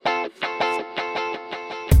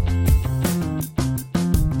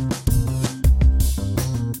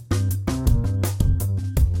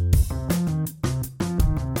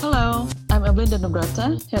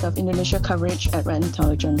Sunita, Head of Indonesia Coverage at Red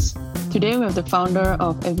Intelligence. Today we have the founder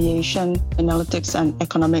of Aviation Analytics and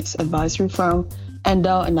Economics Advisory firm,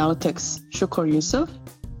 Endel Analytics, Syukur Yusuf,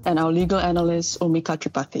 and our legal analyst, Omika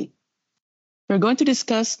Tripathi. We're going to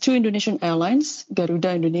discuss two Indonesian airlines,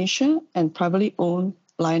 Garuda Indonesia and privately owned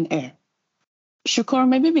Lion Air. Syukur,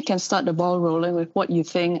 maybe we can start the ball rolling with what you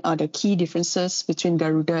think are the key differences between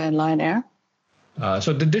Garuda and Lion Air.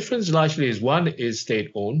 So the difference largely is one is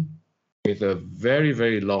state-owned with a very,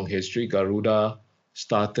 very long history. Garuda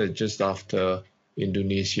started just after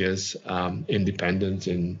Indonesia's independence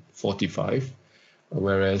in 1945,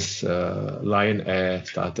 whereas Lion Air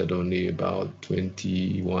started only about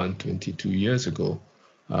 21, 22 years ago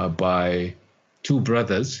by two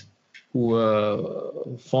brothers who were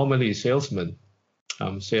formerly salesmen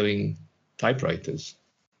selling typewriters.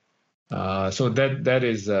 So that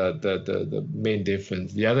is the main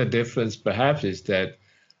difference. The other difference perhaps is that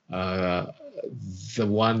the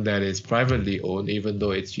one that is privately owned, even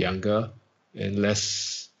though it's younger and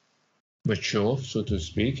less mature, so to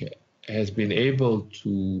speak, has been able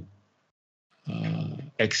to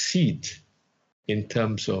exceed in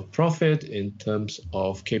terms of profit, in terms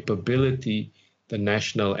of capability, the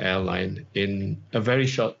national airline in a very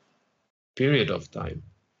short period of time.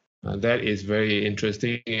 That is very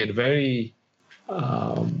interesting and very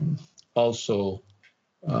also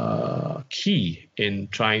key in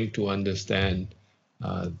trying to understand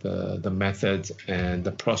the methods and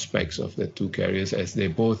the prospects of the two carriers as they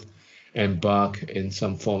both embark in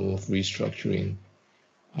some form of restructuring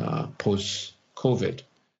post-COVID.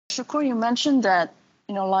 Syukur, you mentioned that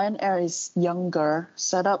Lion Air is younger,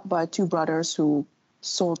 set up by two brothers who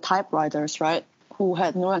sold typewriters, right? Who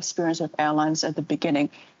had no experience with airlines at the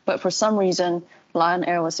beginning. But for some reason, Lion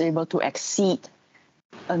Air was able to exceed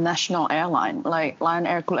a national airline. Like Lion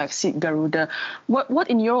Air could exceed Garuda. What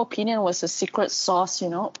in your opinion, was the secret sauce,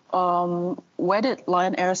 Where did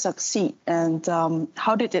Lion Air succeed? And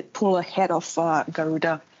how did it pull ahead of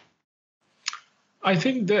Garuda? I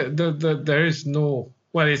think that there is no...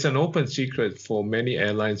 Well, it's an open secret for many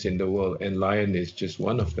airlines in the world, and Lion is just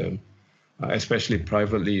one of them. Especially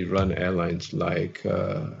privately run airlines like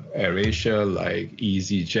AirAsia, like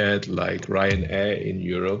EasyJet, like Ryanair in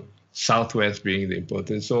Europe, Southwest being the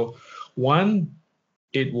important. So one,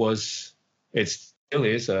 it still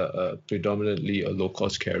is a predominantly a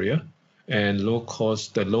low-cost carrier, and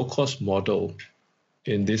the low-cost model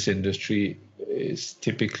in this industry is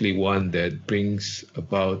typically one that brings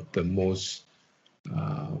about the most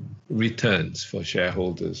returns for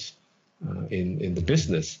shareholders in the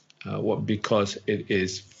business. Because it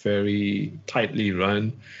is very tightly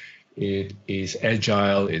run, it is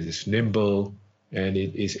agile, it is nimble, and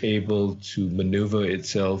it is able to maneuver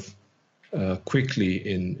itself quickly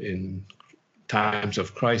in times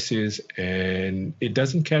of crisis, and it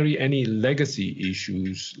doesn't carry any legacy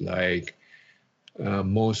issues like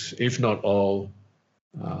most, if not all,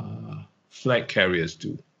 flag carriers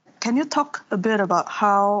do. Can you talk a bit about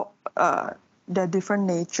how their different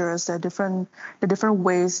natures, the different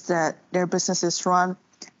ways that their business is run?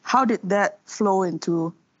 How did that flow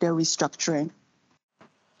into their restructuring?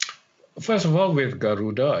 First of all, with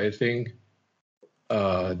Garuda, I think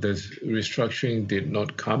the restructuring did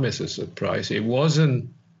not come as a surprise. It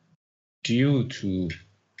wasn't due to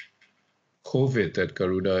COVID that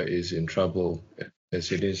Garuda is in trouble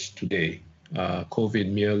as it is today. COVID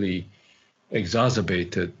merely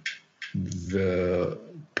exacerbated the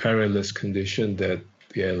perilous condition that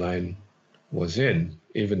the airline was in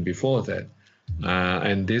even before that.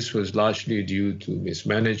 And this was largely due to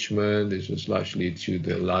mismanagement. This was largely due to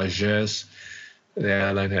the largesse the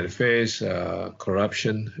airline had faced,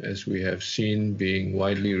 corruption, as we have seen being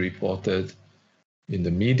widely reported in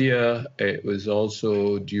the media. It was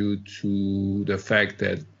also due to the fact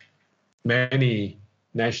that many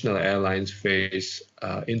national airlines face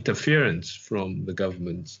interference from the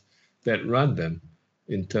governments that run them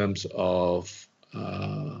in terms of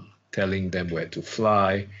telling them where to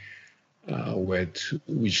fly,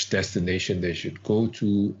 which destination they should go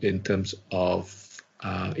to, in terms of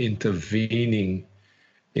intervening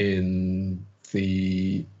in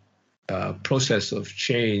the process of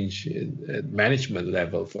change at management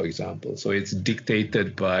level, for example. So it's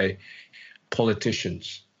dictated by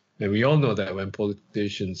politicians. And we all know that when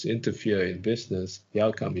politicians interfere in business, the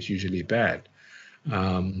outcome is usually bad.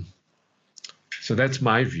 So that's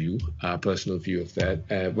my view, personal view of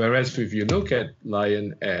that. Whereas if you look at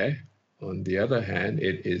Lion Air, on the other hand,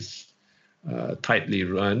 it is tightly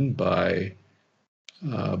run by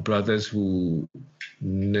brothers who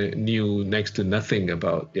knew next to nothing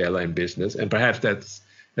about the airline business. And perhaps that's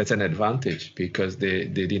an advantage because they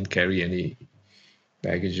didn't carry any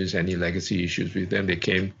baggages, any legacy issues with them. They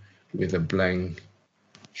came with a blank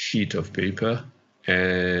sheet of paper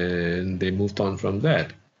and they moved on from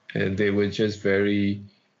that. And they were just very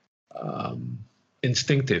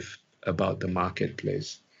instinctive about the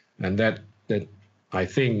marketplace. And that I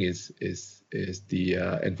think is the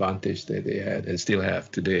advantage that they had and still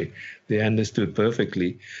have today. They understood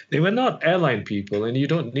perfectly. They were not airline people, and you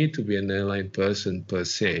don't need to be an airline person per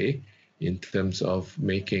se in terms of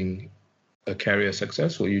making a carrier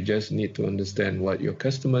successful. You just need to understand what your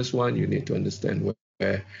customers want. You need to understand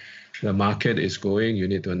where the market is going. You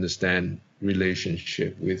need to understand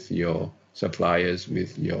relationship with your suppliers,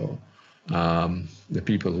 with your the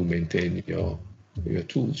people who maintain your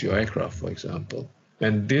tools, your aircraft, for example.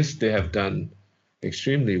 And this they have done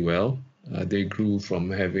extremely well. They grew from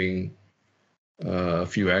having a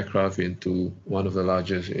few aircraft into one of the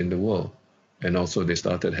largest in the world. And also they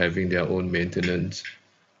started having their own maintenance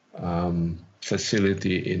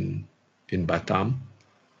facility in Batam,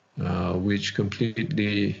 which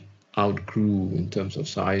completely outgrew in terms of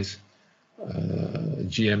size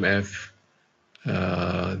GMF,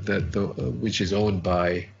 which is owned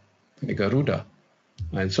by Garuda.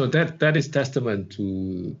 And so that is testament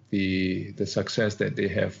to the success that they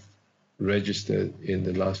have registered in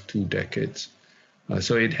the last 2 decades.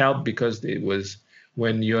 So it helped because it was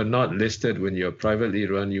when you're not listed, when you're privately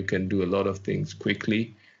run, you can do a lot of things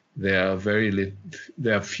quickly. There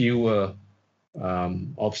are fewer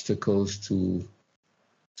obstacles to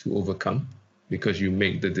overcome because you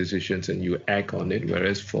make the decisions and you act on it.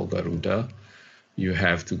 Whereas for Garuda, you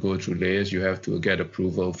have to go through layers. You have to get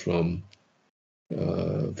approval from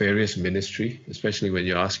various ministry, especially when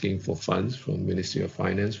you're asking for funds from Ministry of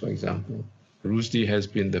Finance, for example. Rusdi has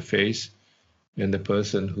been the face and the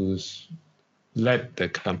person who's led the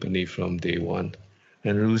company from day one.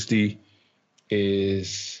 And Rusdi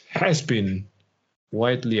has been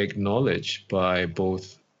widely acknowledged by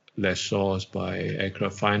both lessors, by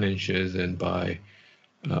aircraft financiers, and by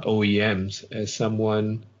OEMs as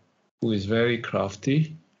someone who is very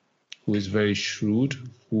crafty, who is very shrewd,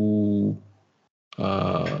 who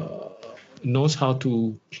knows how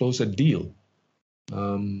to close a deal.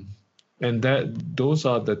 And those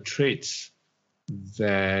are the traits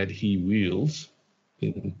that he wields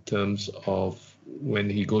in terms of when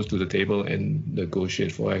he goes to the table and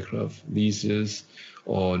negotiate for aircraft leases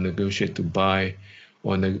or negotiate to buy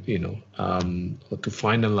or or to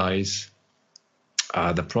finalize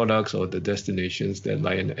the products or the destinations that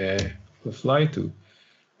Lion Air will fly to.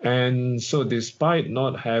 And so despite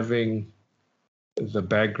not having the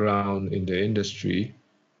background in the industry,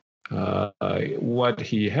 what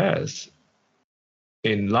he has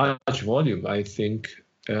in large volume, I think,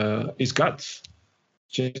 is guts,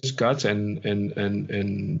 just guts and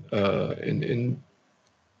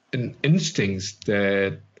instincts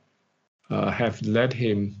that have led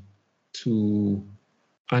him to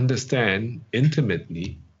understand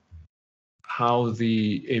intimately how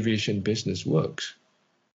the aviation business works.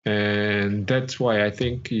 And that's why I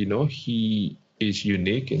think, he is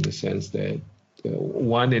unique in the sense that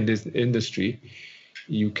one, in this industry,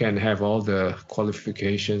 you can have all the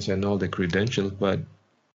qualifications and all the credentials, but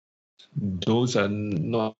those are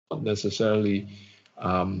not necessarily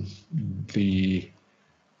the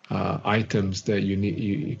items that you need.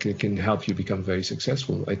 You can help you become very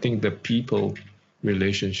successful. I think the people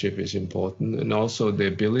relationship is important, and also the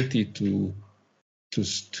ability to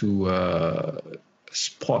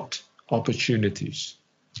spot opportunities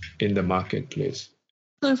in the marketplace.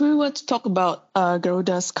 So if we were to talk about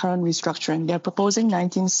Garuda's current restructuring, they're proposing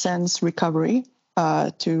 19 cents recovery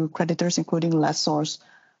to creditors, including lessors.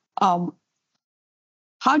 How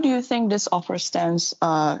do you think this offer stands,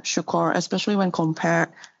 Shukor, especially when compared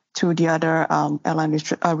to the other airline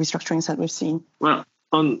restructurings that we've seen? Well,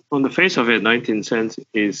 on the face of it, 19 cents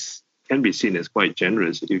can be seen as quite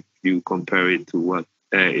generous if you compare it to what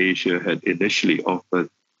AirAsia had initially offered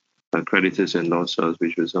creditors and lessors,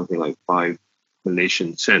 which was something like 5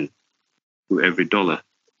 Malaysian cents to every dollar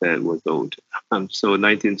that was owed. So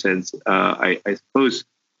 19 cents, I suppose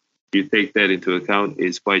you take that into account,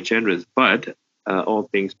 is quite generous. But all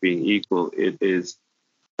things being equal, it is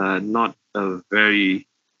not a very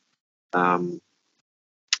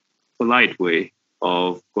polite way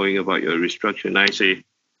of going about your restructuring. I say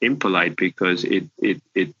impolite because it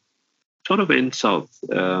sort of insults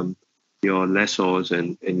your lessors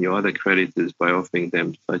and your other creditors by offering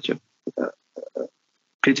them such a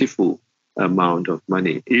pitiful amount of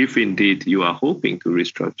money. If indeed you are hoping to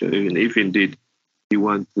restructure, even if indeed you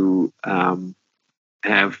want to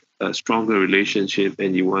have a stronger relationship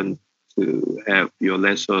and you want to have your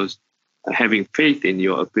lessors having faith in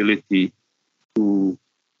your ability to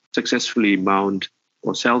successfully mount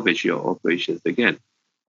or salvage your operations again.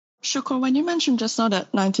 Shukor, when you mentioned just now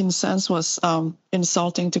that 19 cents was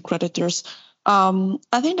insulting to creditors, I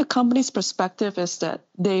think the company's perspective is that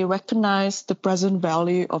they recognize the present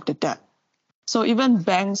value of the debt. So even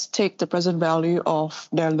banks take the present value of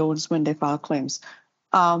their loans when they file claims.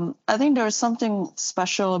 I think there is something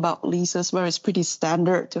special about leases where it's pretty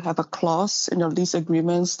standard to have a clause in the lease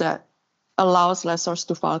agreements that allows lessors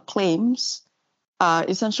to file claims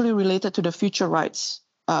essentially related to the future rights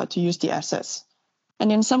to use the assets.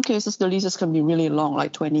 And in some cases, the leases can be really long,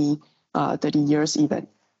 like 20, 30 years even.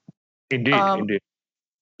 Indeed.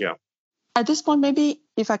 Yeah. At this point, maybe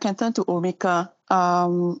if I can turn to Omika,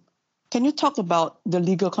 can you talk about the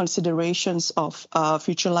legal considerations of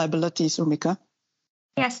future liabilities, Omika?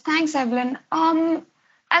 Yes, thanks, Evelyn.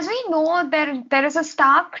 As we know, there is a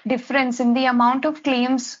stark difference in the amount of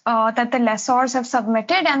claims that the lessors have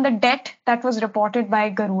submitted and the debt that was reported by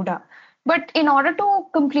Garuda. But in order to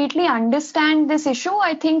completely understand this issue,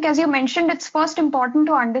 I think, as you mentioned, it's first important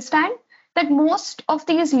to understand that most of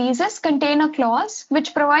these leases contain a clause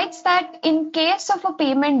which provides that in case of a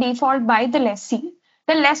payment default by the lessee,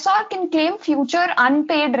 the lessor can claim future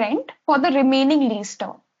unpaid rent for the remaining lease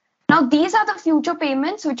term. Now, these are the future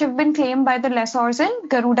payments which have been claimed by the lessors in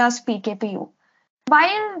Garuda's PKPU.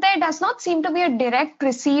 While there does not seem to be a direct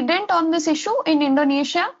precedent on this issue in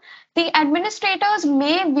Indonesia, the administrators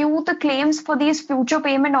may view the claims for these future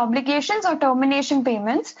payment obligations or termination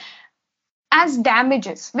payments as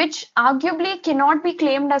damages, which arguably cannot be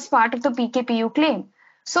claimed as part of the PKPU claim.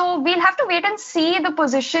 So we'll have to wait and see the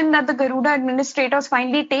position that the Garuda administrators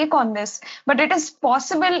finally take on this. But it is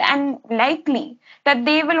possible and likely that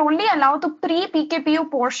they will only allow the pre-PKPU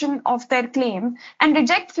portion of their claim and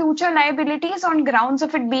reject future liabilities on grounds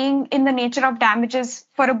of it being in the nature of damages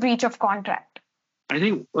for a breach of contract. I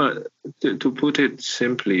think to put it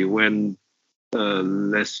simply, when a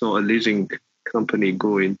lessor, a leasing company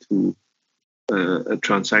go into a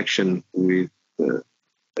transaction with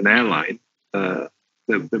an airline,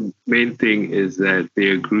 the main thing is that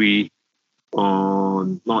they agree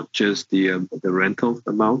on not just the rental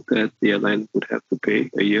amount that the airline would have to pay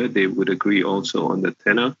a year. They would agree also on the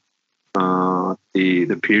tenor,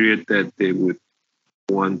 the period that they would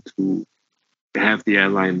want to have the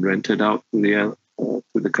airline rented out to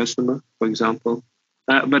the customer, for example.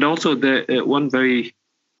 But also the one very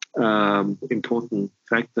important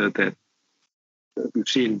factor that we've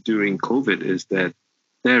seen during COVID is that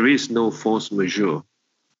there is no force majeure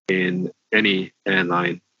in any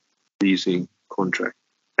airline leasing contract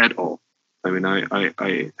at all. I mean,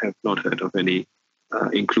 I have not heard of any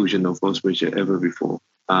inclusion of force majeure ever before.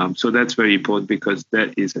 So that's very important because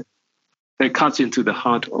that cuts into the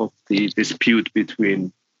heart of the dispute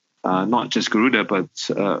between not just Garuda, but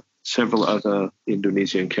several other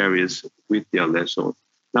Indonesian carriers with their lessors.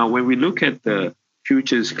 Now, when we look at the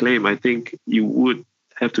futures claim, I think you would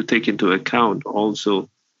have to take into account also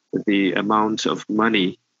the amounts of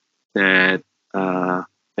money that a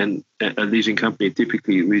leasing company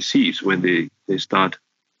typically receives when they start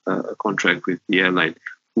a contract with the airline,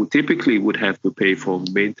 who typically would have to pay for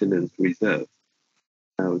maintenance reserve.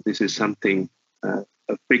 This is something, a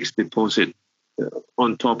fixed deposit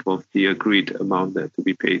on top of the agreed amount that to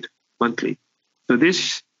be paid monthly. So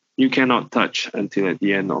this you cannot touch until at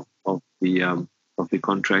the end of the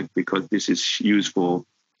contract, because this is used for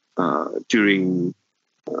during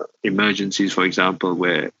emergencies, for example,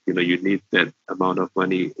 where you need that amount of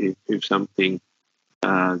money if something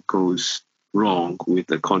goes wrong with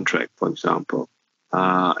the contract, for example.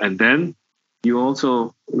 And then you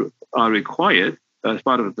also are required, as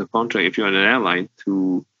part of the contract, if you're an airline,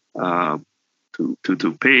 to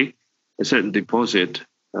pay a certain deposit,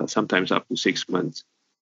 sometimes up to 6 months,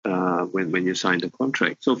 when you sign the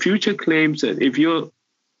contract. So future claims, if you're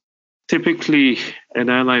typically, an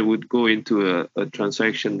airline would go into a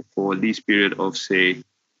transaction for a lease period of, say,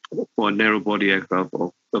 for a narrow body aircraft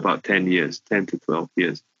of about 10 to 12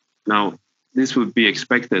 years. Now, this would be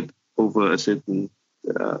expected over a certain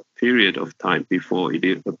period of time before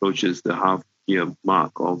it approaches the half-year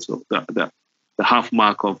mark also, the half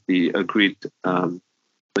mark of the agreed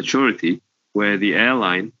maturity, where the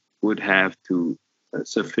airline would have to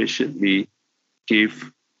sufficiently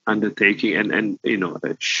give undertaking and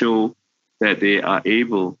show that they are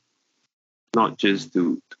able not just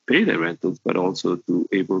to pay their rentals, but also to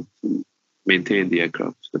able to maintain the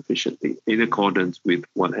aircraft sufficiently in accordance with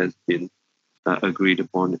what has been agreed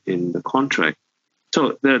upon in the contract.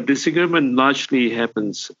 So the disagreement largely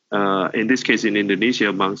happens, in this case in Indonesia,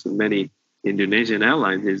 amongst many Indonesian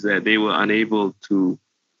airlines, is that they were unable to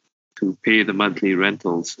to pay the monthly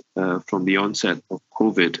rentals from the onset of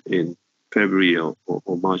COVID in February or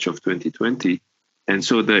March of 2020. And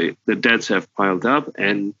so the debts have piled up.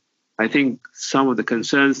 And I think some of the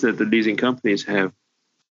concerns that the leasing companies have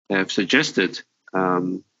suggested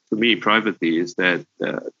to me privately is that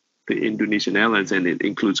the Indonesian airlines, and it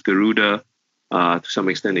includes Garuda, to some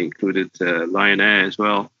extent included Lion Air as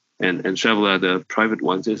well, and several other private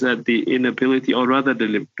ones, is that the inability, or rather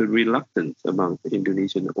the reluctance among the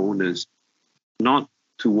Indonesian owners not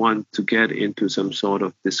to want to get into some sort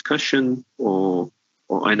of discussion or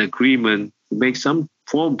an agreement to make some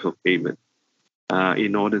form of payment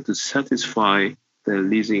in order to satisfy the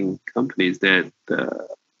leasing companies that the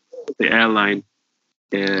airline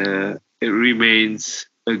it remains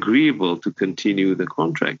agreeable to continue the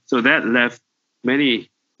contract. So that left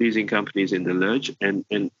many leasing companies in the lurch, and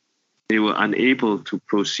they were unable to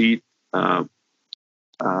proceed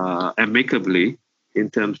amicably in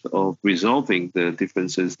terms of resolving the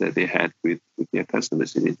differences that they had with their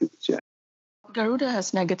customers in Indonesia. Garuda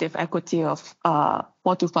has negative equity of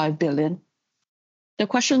 4 to 5 billion. The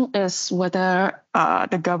question is whether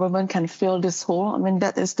the government can fill this hole. I mean,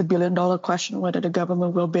 that is the billion-dollar question, whether the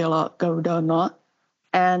government will bail out Garuda or not.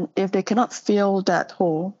 And if they cannot fill that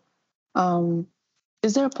hole,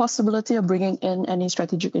 is there a possibility of bringing in any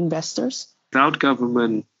strategic investors? Without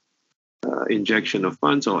government injection of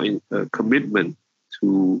funds or commitment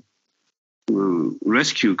to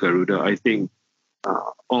rescue Garuda, I think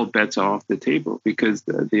all bets are off the table, because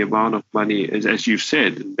the amount of money is, as you've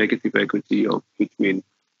said, negative equity of between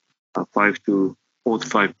 4 to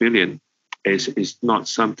 5 billion is not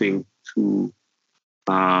something to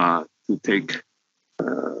take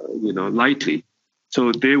lightly.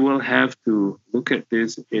 So they will have to look at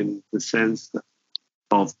this in the sense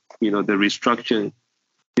of the restructuring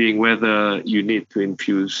being whether you need to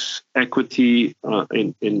infuse equity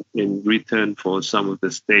in return for some of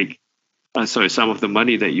the some of the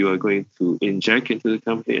money that you are going to inject into the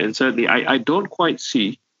company. And certainly, I don't quite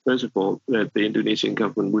see, first of all, that the Indonesian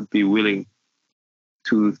government would be willing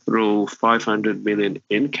to throw 500 million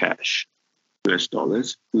in cash, US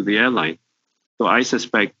dollars, to the airline. So I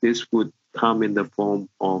suspect this would come in the form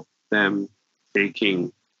of them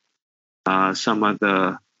taking some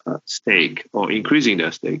other stake, or increasing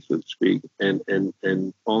their stake, so to speak,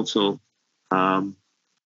 and also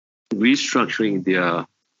restructuring their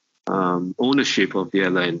ownership of the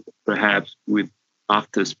airline, perhaps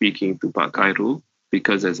after speaking to Pak Khairul,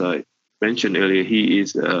 because as I mentioned earlier, he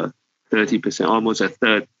is 30%, almost a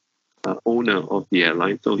third owner of the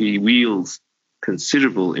airline. So he wields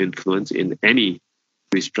considerable influence in any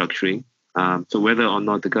restructuring. So whether or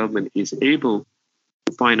not the government is able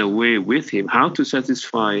to find a way with him how to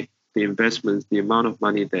satisfy the investments, the amount of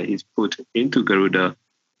money that he's put into Garuda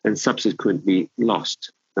and subsequently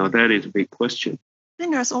lost. Now that is a big question. I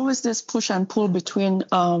think there's always this push and pull between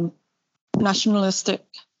nationalistic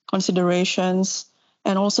considerations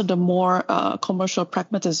and also the more commercial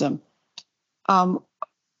pragmatism.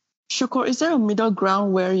 Syukur, is there a middle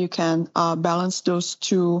ground where you can balance those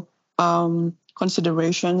two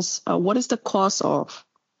considerations? What is the cost of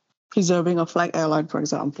preserving a flag airline, for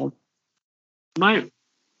example? My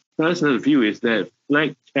personal view is that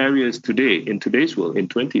flag carriers today, in today's world, in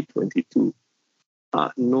 2022,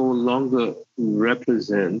 no longer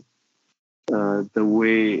represent the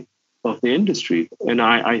way of the industry. And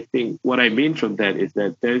I think what I mean from that is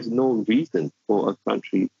that there's no reason for a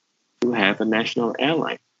country to have a national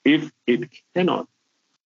airline if it cannot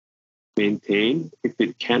maintain, if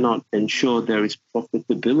it cannot ensure there is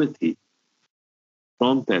profitability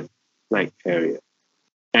from that flag carrier.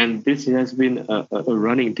 And this has been a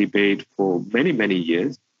running debate for many, many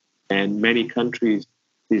years, and many countries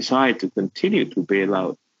decide to continue to bail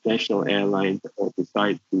out national airlines or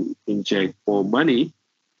decide to inject more money,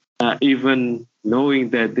 even knowing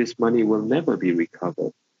that this money will never be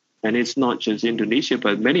recovered. And it's not just Indonesia,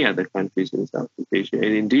 but many other countries in Southeast Asia, and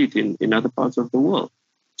indeed in other parts of the world.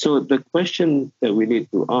 So the question that we need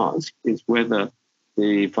to ask is whether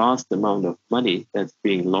the vast amount of money that's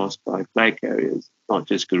being lost by flag carriers, not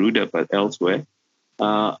just Garuda, but elsewhere,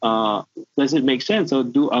 does it make sense? Or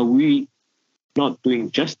are we not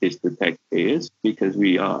doing justice to taxpayers, because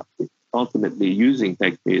we are ultimately using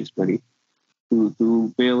taxpayers' money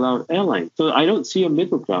to bail out airlines? So I don't see a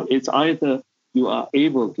middle ground. It's either you are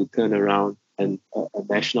able to turn around a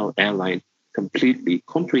national airline completely,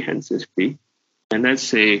 comprehensively, and let's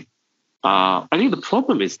say, I think the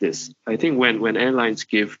problem is this. I think when airlines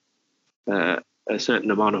give a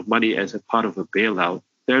certain amount of money as a part of a bailout,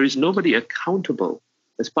 there is nobody accountable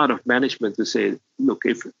as part of management to say, look,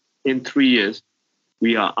 if in 3 years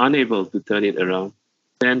we are unable to turn it around,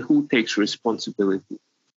 then who takes responsibility?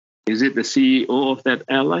 Is it the CEO of that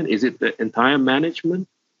airline? Is it the entire management?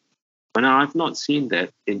 And I've not seen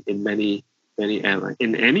that in many airlines,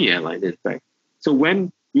 in any airline, in fact. So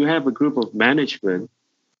when you have a group of management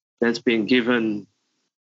that's been given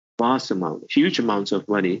huge amounts of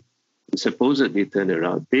money to supposedly turn it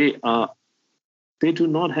around, they do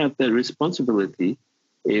not have the responsibility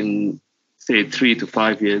in, say, 3 to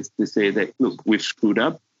 5 years to say that, look, we've screwed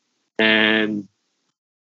up, and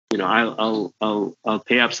I'll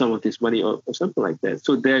pay up some of this money or something like that.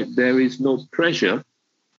 So there is no pressure.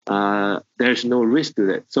 There's no risk to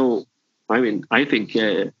that. So, I think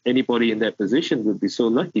anybody in that position would be so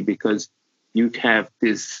lucky, because you have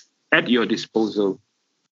this at your disposal,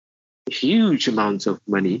 huge amounts of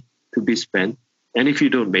money to be spent. And if you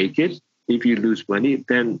don't make it, if you lose money,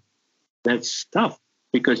 then that's tough,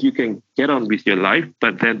 because you can get on with your life,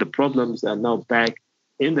 but then the problems are now back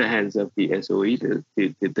in the hands of the SOE,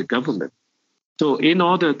 the government. So in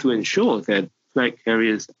order to ensure that flag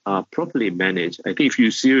carriers are properly managed, I think if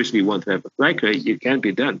you seriously want to have a flag carrier, it can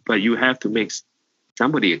be done, but you have to make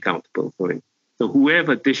somebody accountable for it. So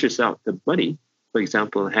whoever dishes out the money, for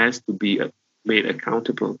example, has to be made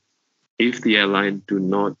accountable if the airline do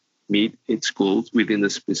not meet its goals within a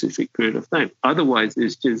specific period of time. Otherwise,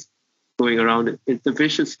 it's just going around. It's a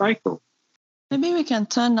vicious cycle. Maybe we can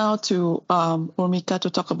turn now to Urmika to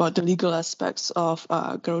talk about the legal aspects of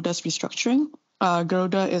Garuda's restructuring.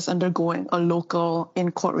 Garuda is undergoing a local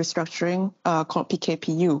in-court restructuring called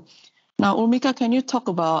PKPU. Now, Urmika, can you talk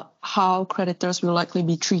about how creditors will likely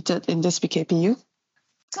be treated in this PKPU?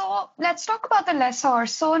 So let's talk about the lessor.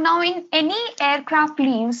 So now in any aircraft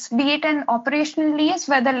lease, be it an operational lease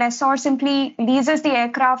where the lessor simply leases the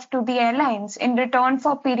aircraft to the airlines in return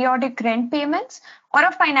for periodic rent payments, or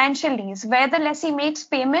a financial lease where the lessee makes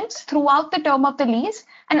payments throughout the term of the lease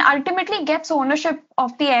and ultimately gets ownership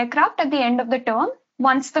of the aircraft at the end of the term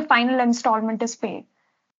once the final installment is paid.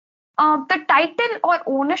 The title or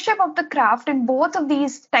ownership of the craft in both of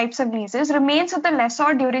these types of leases remains with the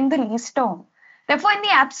lessor during the lease term. Therefore, in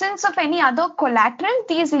the absence of any other collateral,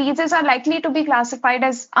 these leases are likely to be classified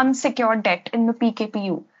as unsecured debt in the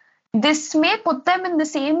PKPU. This may put them in the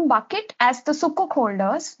same bucket as the sukuk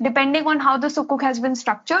holders, depending on how the sukuk has been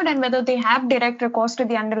structured and whether they have direct recourse to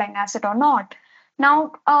the underlying asset or not. Now,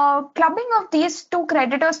 clubbing of these two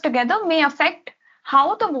creditors together may affect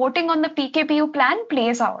how the voting on the PKPU plan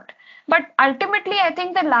plays out. But ultimately, I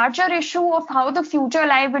think the larger issue of how the future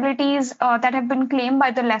liabilities that have been claimed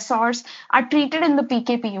by the lessors are treated in the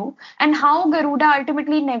PKPU and how Garuda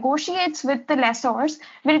ultimately negotiates with the lessors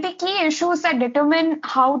will be key issues that determine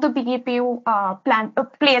how the PKPU plan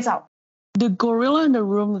plays out. The gorilla in the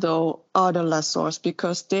room, though, are the lessors,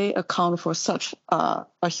 because they account for such a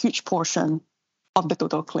huge portion of the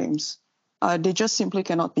total claims. They just simply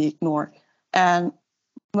cannot be ignored. And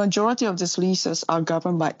majority of these leases are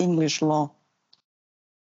governed by English law.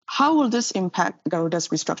 How will this impact Garuda's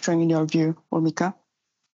restructuring in your view, Urmika?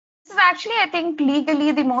 This is actually, I think,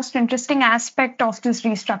 legally the most interesting aspect of this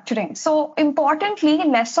restructuring. So importantly,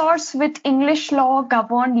 lessors with English law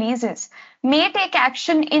governed leases may take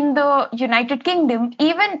action in the United Kingdom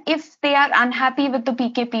even if they are unhappy with the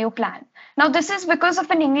PKPU plan. Now, this is because of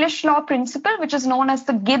an English law principle which is known as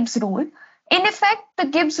the Gibbs rule. In effect, the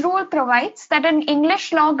Gibbs rule provides that an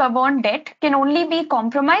English law governed debt can only be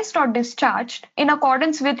compromised or discharged in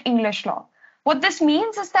accordance with English law. What this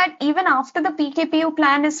means is that even after the PKPU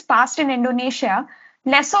plan is passed in Indonesia,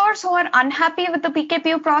 lessors who are unhappy with the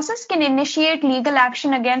PKPU process can initiate legal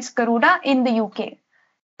action against Garuda in the UK.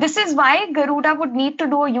 This is why Garuda would need to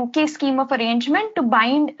do a UK scheme of arrangement to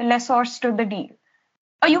bind lessors to the deal.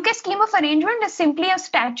 A UK scheme of arrangement is simply a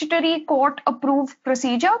statutory court-approved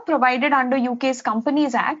procedure provided under UK's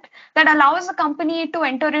Companies Act that allows the company to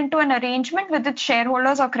enter into an arrangement with its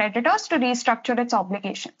shareholders or creditors to restructure its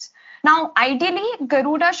obligations. Now, ideally,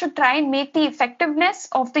 Garuda should try and make the effectiveness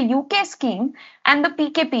of the UK scheme and the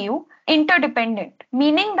PKPU interdependent,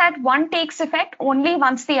 meaning that one takes effect only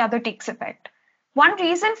once the other takes effect. One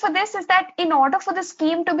reason for this is that in order for the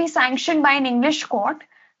scheme to be sanctioned by an English court,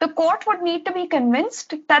 the court would need to be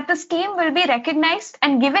convinced that the scheme will be recognized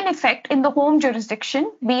and given effect in the home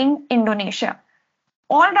jurisdiction, being Indonesia.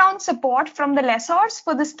 All-round support from the lessors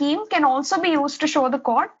for the scheme can also be used to show the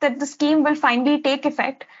court that the scheme will finally take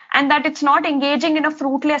effect and that it's not engaging in a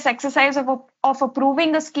fruitless exercise of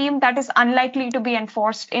approving a scheme that is unlikely to be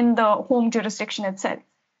enforced in the home jurisdiction itself.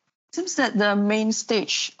 It seems that the main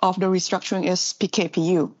stage of the restructuring is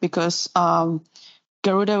PKPU, because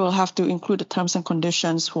Garuda will have to include the terms and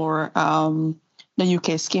conditions for the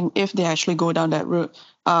UK scheme if they actually go down that route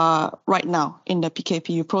right now in the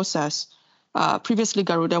PKPU process. previously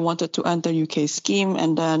Garuda wanted to enter UK scheme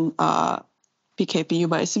and then PKPU,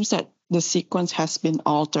 but it seems that the sequence has been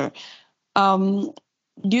altered.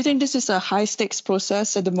 Do you think this is a high stakes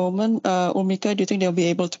process at the moment, Urmika? Do you think they'll be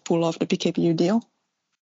able to pull off the PKPU deal?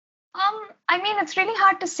 I mean, it's really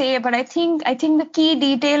hard to say, but I think the key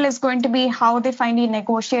detail is going to be how they finally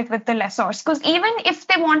negotiate with the lessors. Because even if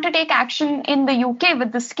they want to take action in the UK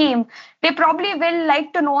with the scheme, they probably will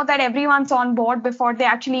like to know that everyone's on board before they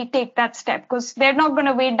actually take that step. Because they're not going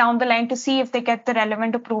to wait down the line to see if they get the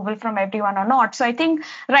relevant approval from everyone or not. So I think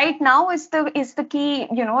right now is the key,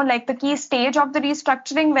 like the key stage of the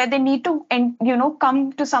restructuring where they need to,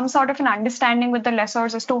 come to some sort of an understanding with the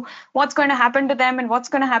lessors as to what's going to happen to them and what's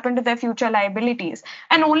going to happen to their future liabilities,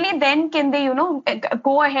 and only then can they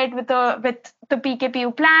go ahead with the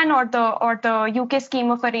PKPU plan or the UK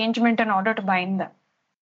scheme of arrangement in order to bind them.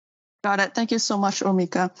 Got it. Thank you so much,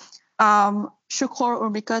 Urmika. Shukor,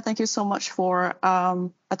 Urmika, thank you so much for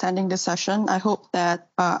attending this session. I hope that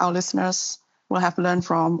our listeners will have learned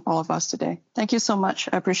from all of us today. Thank you so much.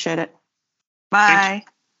 I appreciate it. Bye.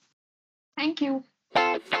 Thank you.